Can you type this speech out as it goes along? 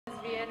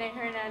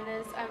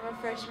Hernandez. I'm a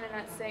freshman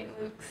at St.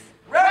 Luke's.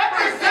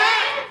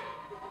 Represent!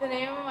 The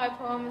name of my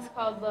poem is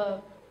called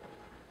Love.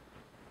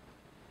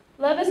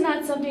 Love is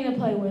not something to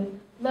play with.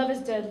 Love is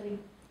deadly.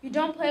 You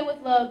don't play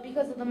with love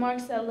because of the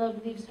marks that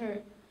love leaves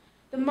hurt.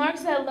 The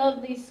marks that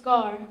love leaves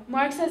scar.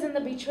 Marks as in the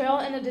betrayal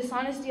and the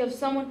dishonesty of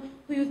someone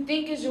who you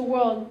think is your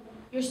world,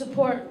 your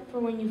support for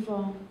when you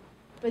fall.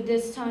 But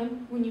this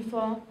time, when you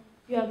fall,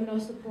 you have no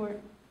support.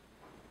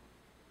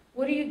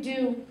 What do you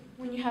do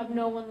when you have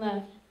no one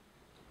left?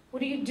 What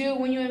do you do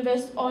when you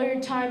invest all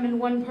your time in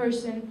one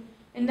person,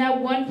 and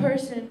that one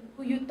person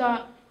who you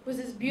thought was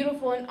this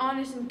beautiful and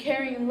honest and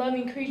caring and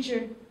loving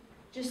creature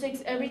just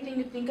takes everything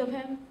you think of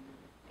him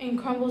and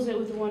crumbles it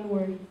with one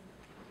word?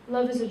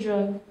 Love is a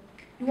drug.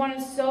 You want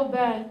it so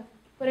bad,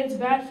 but it's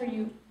bad for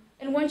you.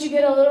 And once you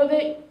get a little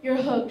bit, you're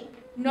hooked.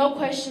 No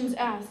questions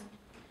asked.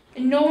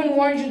 And no one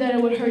warned you that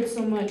it would hurt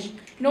so much.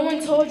 No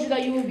one told you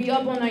that you would be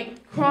up all night,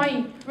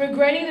 crying,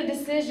 regretting the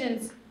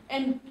decisions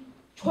and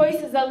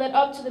choices that led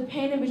up to the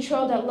pain and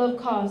betrayal that love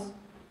caused.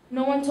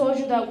 No one told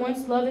you that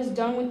once love is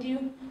done with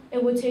you,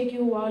 it will take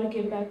you a while to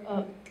get back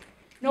up.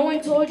 No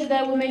one told you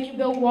that it will make you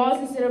build walls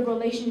instead of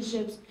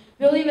relationships,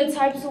 building the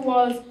types of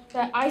walls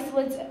that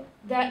isolates,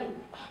 that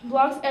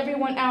blocks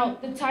everyone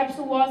out, the types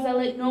of walls that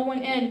let no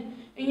one in,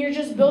 and you're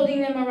just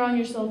building them around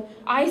yourself,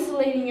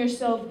 isolating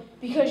yourself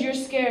because you're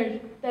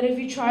scared that if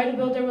you try to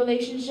build a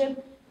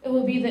relationship, it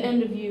will be the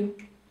end of you,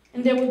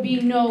 and there will be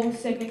no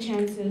second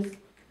chances.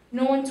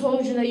 No one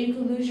told you that you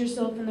could lose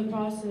yourself in the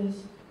process.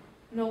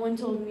 No one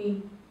told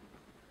me.